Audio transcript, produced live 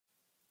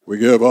We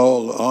give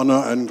all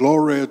honor and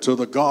glory to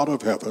the God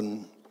of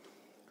heaven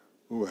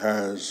who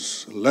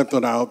has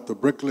lengthened out the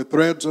prickly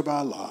threads of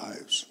our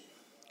lives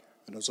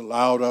and has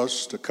allowed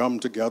us to come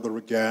together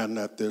again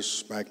at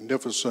this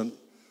magnificent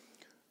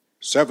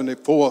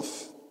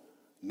 74th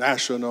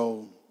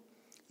National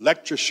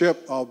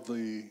Lectureship of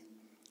the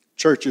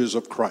Churches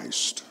of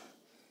Christ.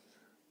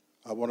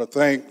 I want to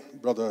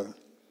thank Brother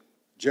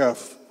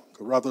Jeff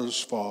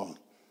Carruthers for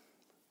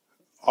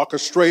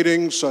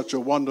orchestrating such a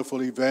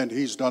wonderful event.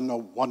 He's done a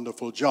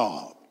wonderful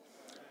job.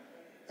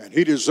 And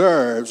he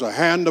deserves a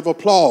hand of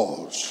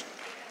applause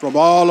from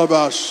all of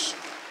us.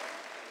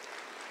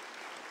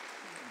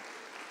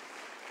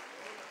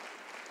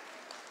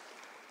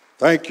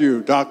 Thank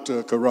you,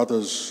 Dr.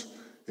 Carruthers.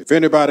 If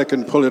anybody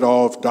can pull it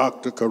off,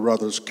 Dr.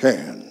 Carruthers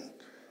can.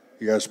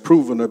 He has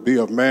proven to be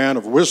a man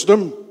of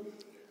wisdom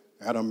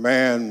and a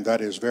man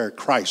that is very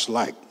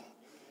Christ-like.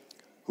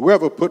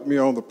 Whoever put me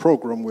on the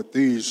program with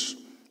these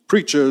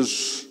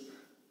preachers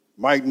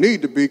might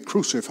need to be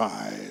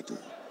crucified.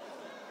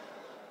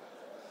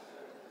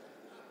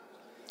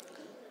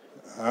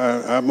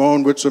 I'm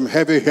on with some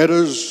heavy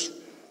hitters,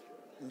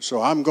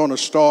 so I'm going to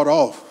start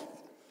off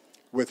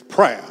with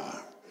prayer.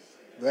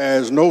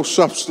 There's no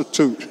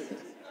substitute.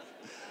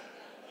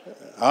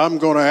 I'm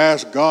going to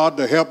ask God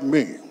to help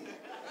me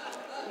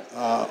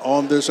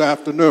on this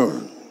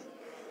afternoon.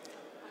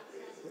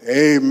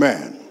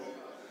 Amen.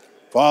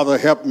 Father,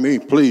 help me,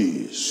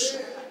 please.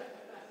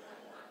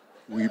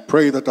 We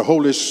pray that the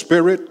Holy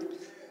Spirit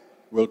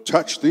will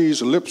touch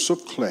these lips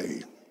of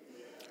clay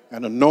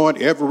and anoint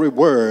every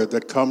word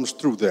that comes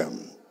through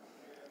them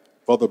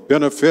for the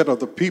benefit of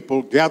the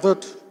people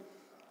gathered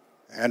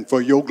and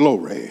for your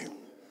glory.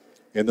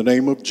 In the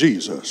name of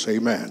Jesus,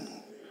 amen.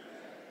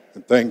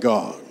 And thank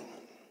God.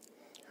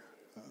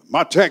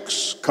 My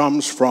text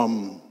comes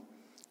from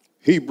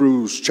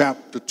Hebrews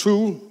chapter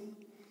 2.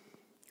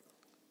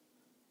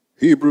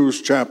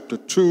 Hebrews chapter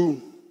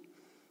 2,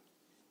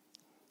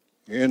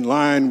 in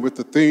line with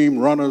the theme,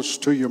 runners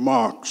to your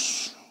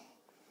marks.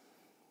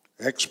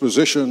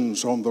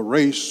 Expositions on the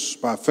race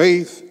by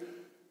faith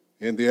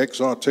in the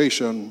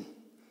exhortation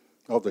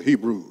of the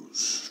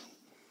Hebrews.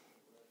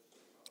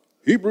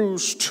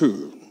 Hebrews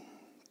 2.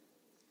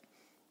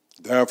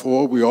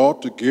 Therefore, we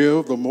ought to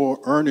give the more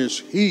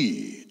earnest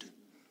heed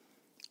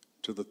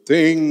to the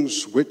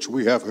things which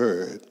we have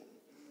heard,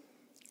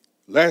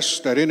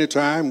 lest at any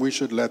time we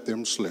should let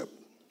them slip.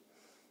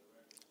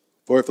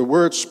 For if the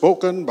word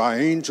spoken by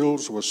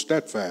angels was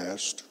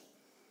steadfast,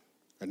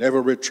 and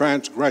every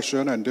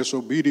transgression and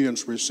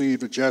disobedience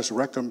received a just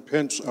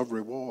recompense of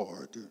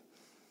reward,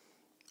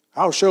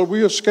 how shall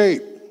we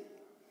escape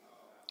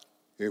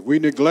if we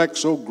neglect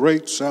so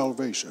great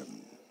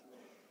salvation,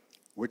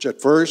 which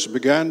at first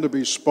began to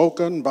be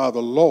spoken by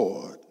the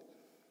Lord,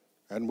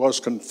 and was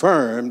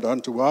confirmed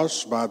unto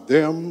us by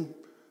them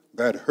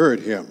that heard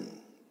him,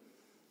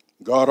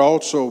 God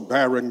also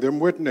bearing them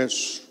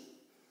witness,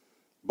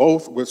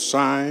 both with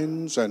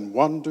signs and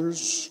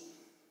wonders,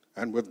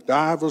 and with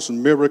divers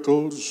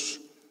miracles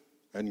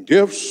and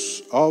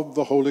gifts of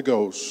the Holy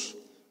Ghost,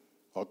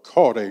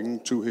 according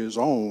to his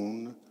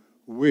own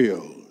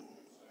will.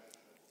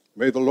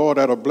 May the Lord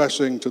add a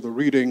blessing to the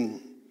reading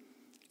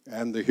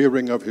and the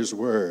hearing of his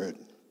word.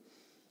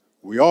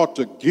 We ought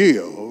to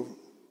give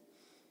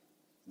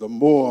the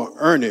more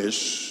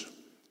earnest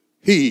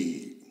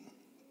heed.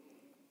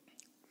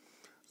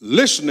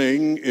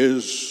 Listening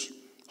is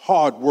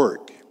hard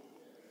work.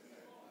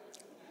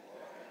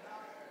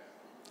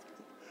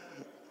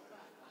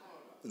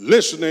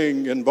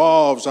 Listening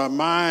involves our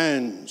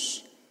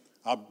minds,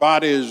 our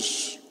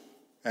bodies,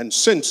 and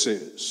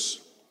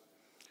senses.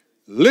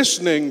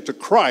 Listening to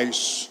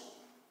Christ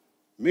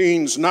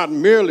means not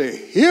merely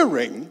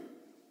hearing,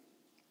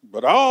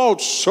 but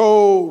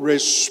also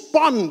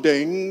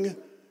responding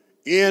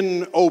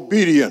in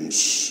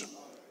obedience.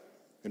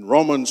 In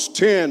Romans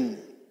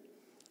 10,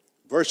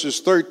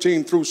 verses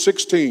 13 through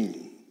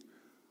 16,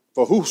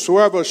 for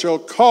whosoever shall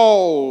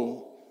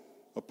call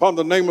upon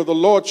the name of the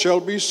Lord shall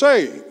be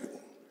saved.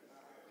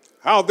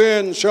 How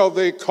then shall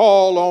they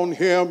call on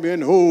him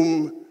in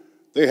whom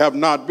they have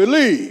not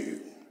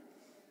believed?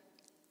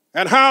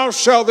 And how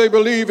shall they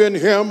believe in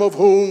him of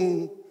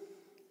whom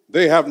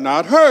they have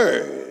not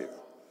heard?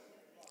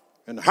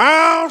 And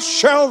how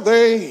shall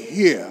they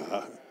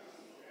hear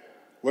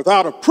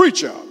without a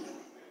preacher?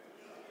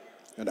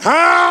 And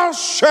how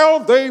shall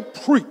they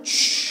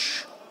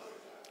preach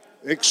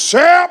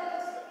except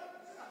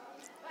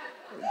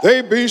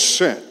they be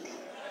sent?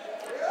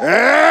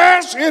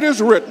 As it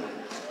is written,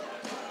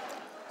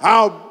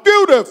 how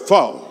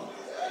beautiful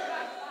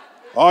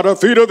are the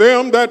feet of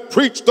them that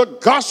preach the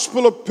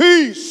gospel of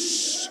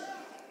peace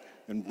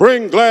and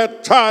bring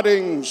glad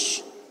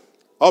tidings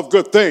of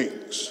good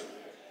things.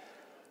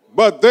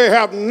 But they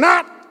have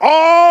not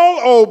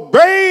all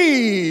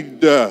obeyed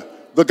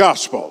the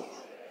gospel.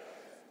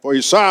 For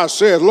Isaiah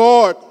said,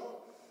 Lord,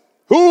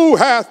 who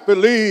hath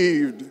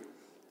believed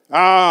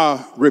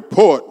our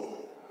report?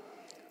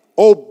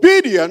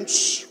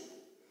 Obedience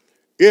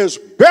is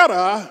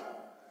better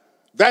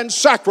than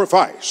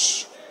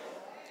sacrifice.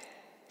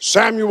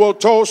 Samuel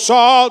told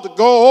Saul to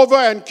go over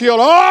and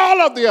kill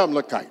all of the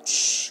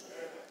Amalekites.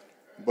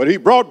 But he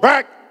brought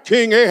back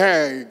King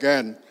Ahab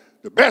and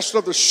the best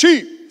of the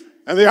sheep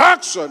and the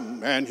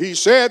oxen, and he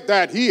said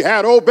that he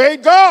had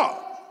obeyed God.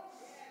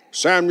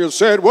 Samuel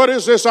said, "What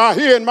is this I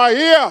hear in my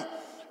ear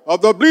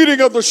of the bleating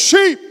of the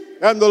sheep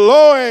and the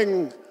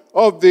lowing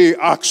of the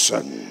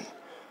oxen?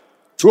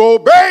 To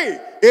obey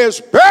is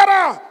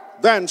better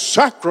than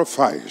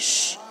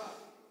sacrifice,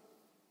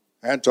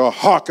 and to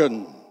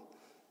hearken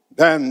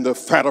than the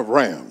fat of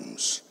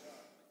rams."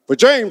 But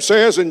James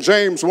says in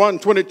James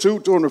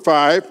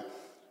 1:22-25,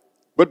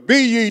 "But be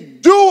ye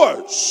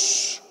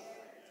doers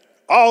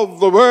of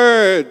the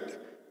word,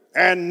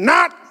 and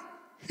not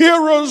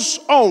hearers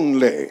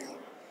only,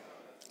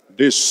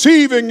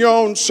 deceiving your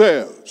own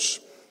selves.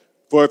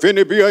 For if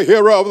any be a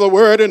hearer of the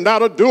word and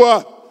not a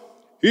doer,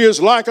 he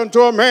is like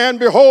unto a man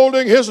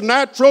beholding his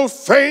natural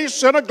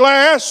face in a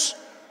glass.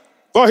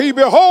 For he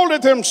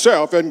beholdeth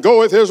himself and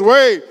goeth his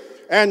way,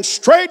 and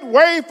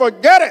straightway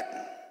forgetteth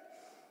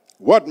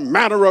what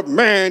manner of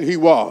man he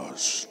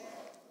was.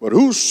 But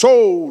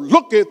whoso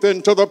looketh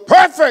into the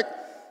perfect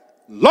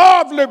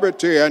law of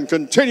liberty and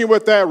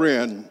continueth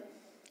therein,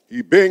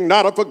 he being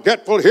not a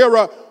forgetful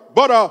hearer,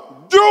 but a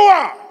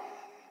doer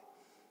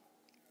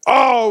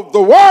of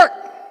the work,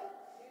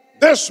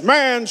 this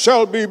man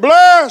shall be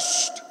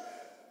blessed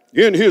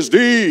in his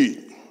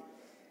deed."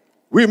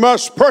 We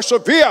must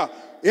persevere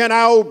in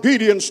our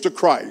obedience to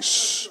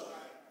Christ.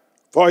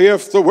 For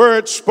if the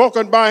word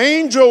spoken by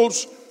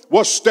angels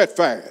was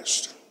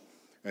steadfast,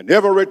 and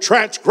every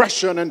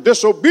transgression and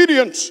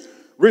disobedience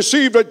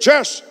received a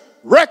just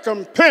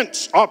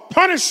recompense or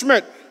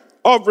punishment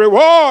of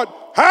reward,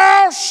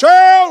 how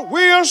shall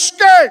we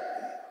escape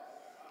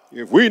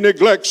if we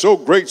neglect so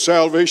great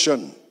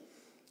salvation?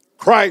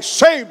 Christ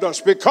saved us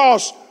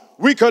because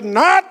we could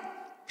not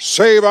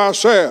save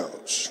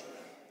ourselves.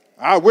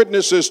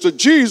 Eyewitnesses to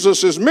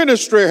Jesus'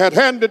 ministry had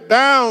handed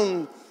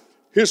down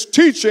his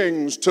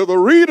teachings to the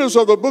readers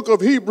of the book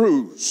of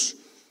Hebrews.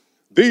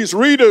 These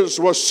readers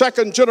were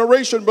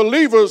second-generation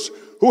believers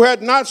who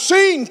had not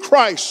seen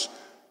Christ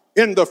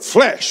in the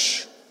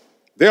flesh.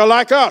 They are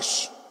like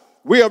us.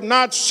 We have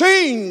not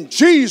seen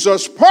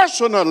Jesus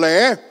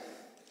personally,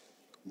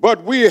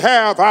 but we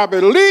have our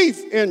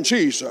belief in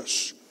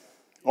Jesus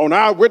on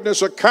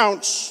eyewitness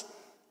accounts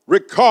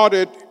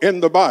recorded in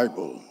the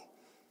Bible.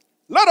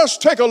 Let us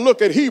take a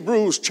look at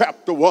Hebrews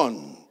chapter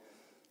 1,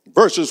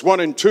 verses 1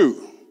 and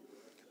 2.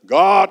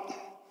 God,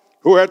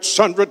 who at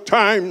sundry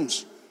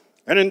times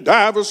and in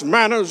divers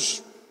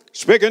manners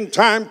spake in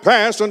time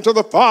past unto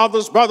the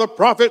fathers by the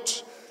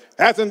prophets,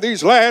 hath in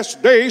these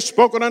last days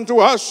spoken unto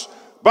us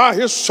by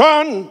his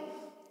Son,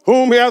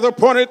 whom he hath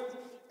appointed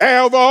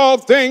heir of all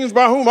things,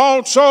 by whom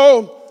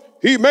also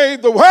he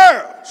made the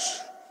worlds.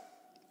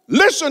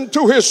 Listen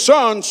to his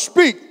Son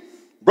speak,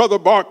 Brother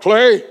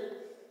Barclay.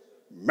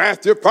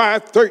 Matthew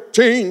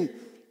 5:13,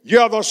 "Ye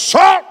are the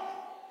salt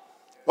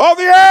of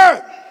the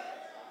earth."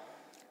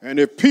 And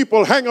if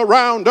people hang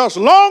around us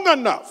long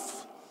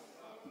enough,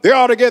 they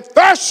ought to get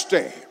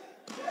thirsty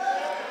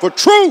for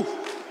truth,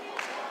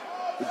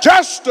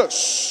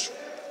 justice,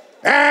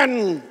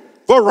 and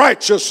for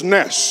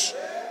righteousness.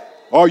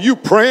 Are you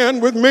praying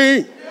with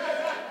me?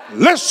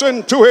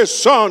 Listen to his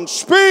Son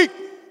speak.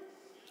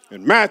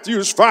 In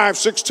Matthew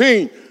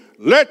 5:16,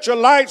 "Let your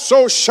light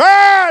so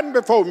shine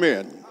before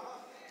men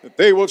that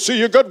they will see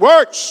your good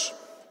works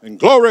and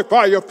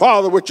glorify your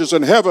Father which is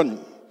in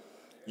heaven.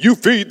 You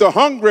feed the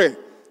hungry,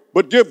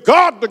 but give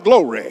God the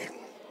glory.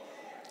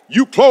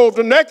 You clothe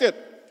the naked,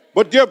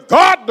 but give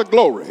God the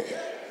glory.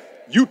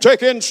 You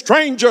take in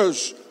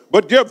strangers,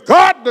 but give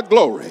God the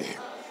glory."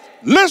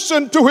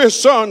 Listen to his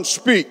Son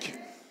speak.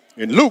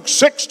 In Luke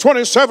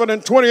 6:27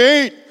 and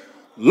 28,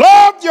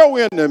 "Love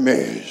your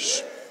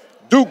enemies.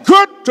 Do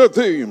good to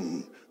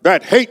them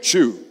that hate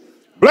you.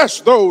 Bless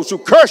those who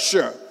curse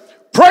you.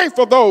 Pray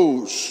for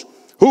those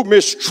who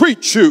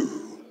mistreat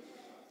you.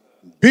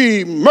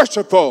 Be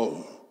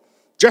merciful,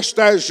 just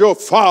as your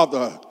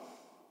Father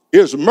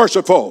is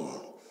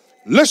merciful."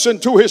 Listen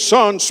to his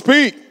Son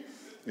speak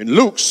in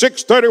Luke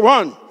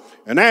 6:31,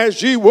 "And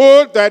as ye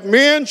would that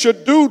men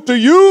should do to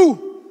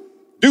you,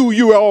 do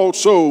you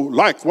also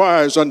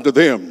likewise unto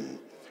them."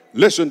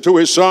 Listen to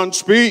his Son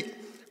speak,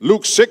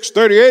 Luke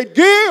 6:38,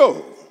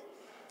 "Give,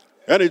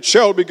 and it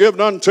shall be given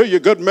unto you,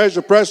 good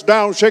measure, pressed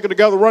down, shaken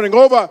together, running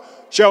over,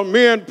 shall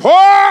men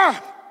pour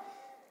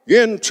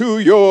into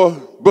your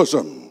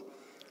bosom."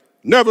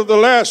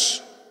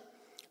 Nevertheless,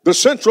 the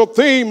central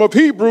theme of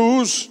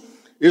Hebrews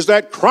is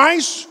that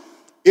Christ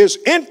is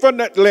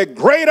infinitely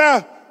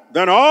greater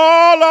than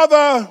all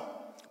other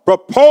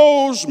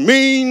proposed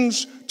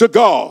means to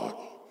God.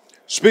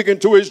 Speaking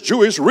to his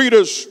Jewish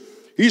readers,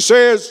 he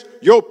says,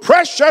 "Your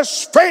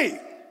precious faith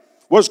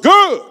was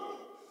good,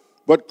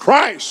 but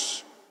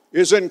Christ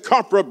is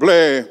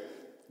incomparably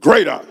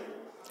greater."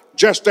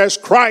 Just as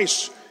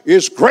Christ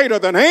is greater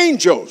than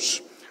angels,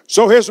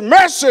 so his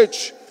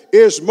message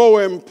is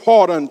more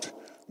important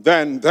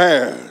than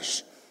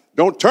theirs.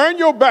 Don't turn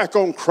your back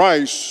on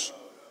Christ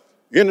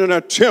in an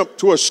attempt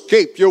to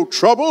escape your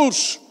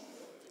troubles.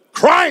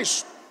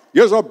 Christ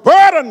is a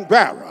burden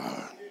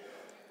bearer.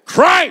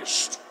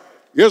 Christ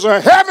is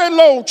a heavy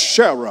load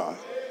sharer.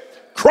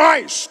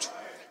 Christ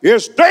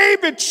is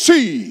David's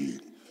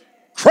seed.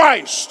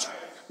 Christ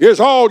is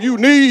all you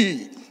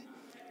need.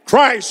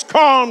 Christ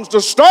calms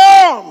the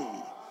storm.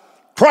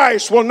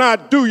 Christ will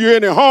not do you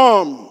any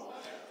harm.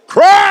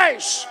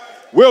 Christ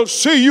will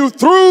see you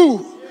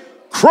through.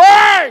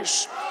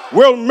 Christ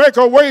will make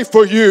a way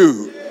for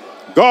you.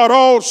 God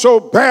also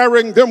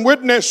bearing them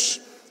witness,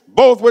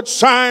 both with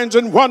signs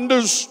and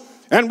wonders,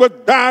 and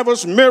with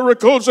divers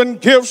miracles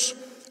and gifts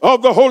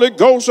of the Holy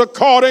Ghost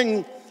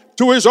according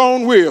to his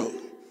own will.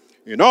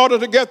 In order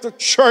to get the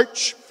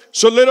church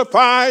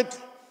solidified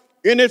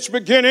in its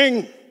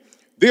beginning,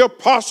 the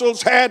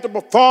apostles had to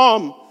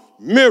perform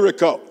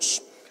miracles.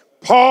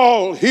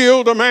 Paul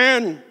healed a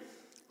man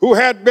who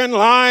had been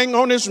lying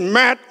on his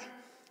mat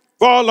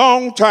for a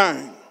long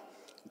time.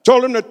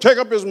 Told him to take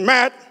up his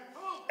mat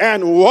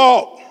and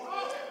walk.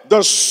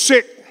 The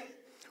sick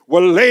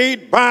were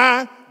laid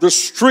by the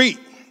street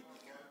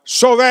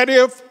so that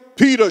if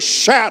Peter's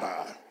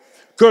shadow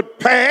could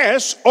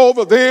pass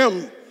over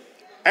them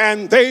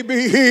and they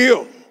be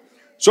healed.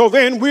 So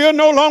then we are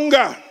no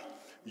longer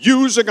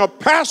using a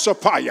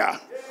pacifier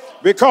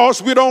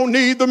because we don't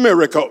need the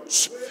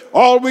miracles.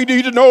 All we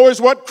need to know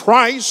is what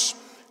Christ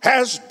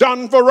has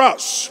done for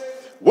us.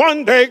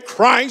 One day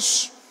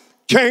Christ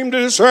came to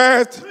this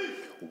earth,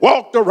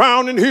 walked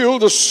around and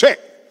healed the sick,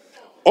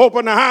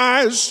 opened the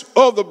eyes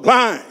of the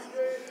blind,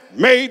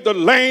 made the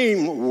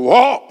lame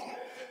walk.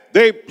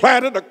 They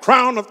planted a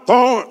crown of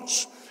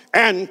thorns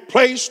and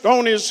placed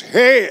on his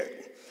head.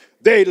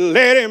 They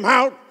led him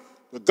out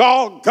to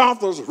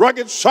Golgotha's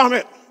rugged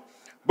summit.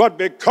 But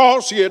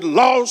because he had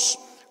lost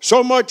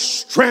so much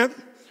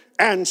strength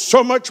and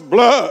so much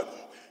blood,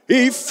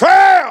 he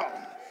fell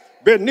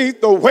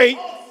beneath the weight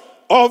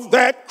of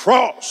that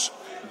cross.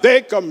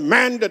 They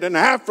commanded an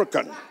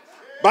African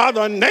by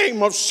the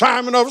name of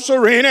Simon of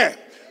Cyrene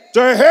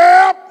to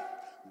help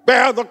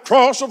bear the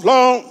cross of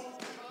along.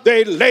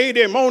 They laid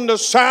him on the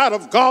side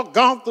of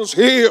Golgotha's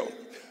hill,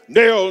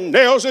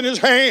 nails in his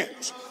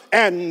hands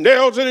and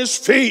nails in his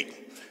feet.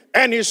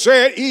 And he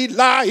said,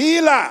 Eli,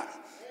 Eli,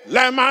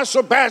 lama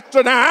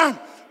sabachthani,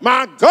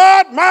 my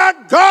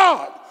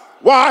God,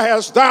 why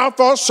hast thou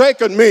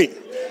forsaken me?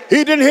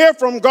 He didn't hear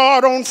from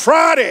God on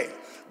Friday,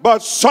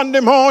 but Sunday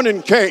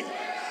morning came.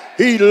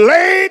 He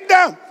laid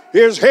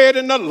his head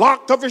in the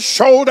lock of his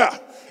shoulder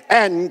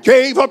and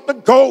gave up the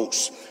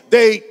ghost.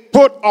 They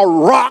put a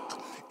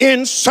rock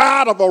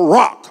inside of a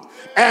rock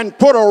and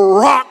put a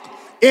rock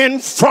in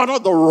front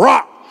of the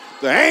rock.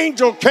 The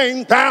angel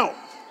came down,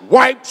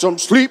 wiped some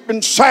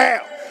sleeping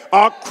salve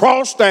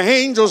across the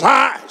angel's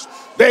eyes.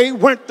 They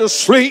went to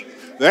sleep.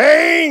 The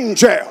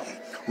angel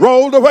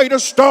rolled away the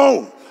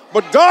stone.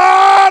 But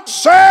God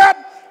said,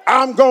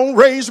 I'm going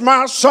to raise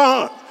my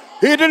son.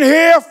 He didn't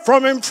hear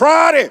from him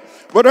Friday,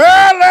 but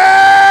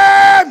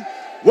early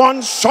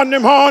one Sunday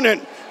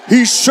morning,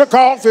 he shook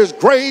off his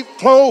grave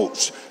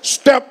clothes,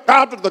 stepped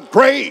out of the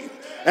grave,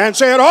 and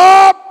said,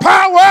 all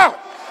power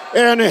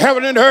in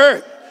heaven and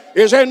earth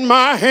is in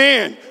my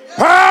hand.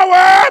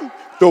 Power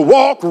to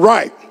walk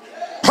right.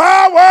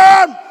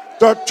 Power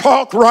to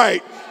talk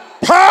right.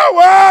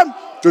 Power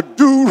to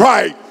do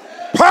right.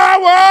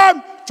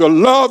 Power to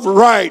love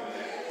right.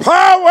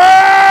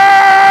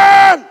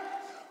 Power.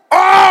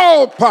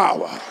 All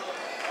power.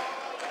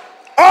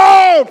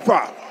 All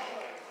power.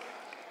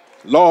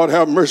 Lord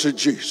have mercy,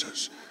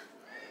 Jesus.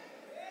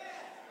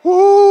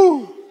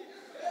 Woo.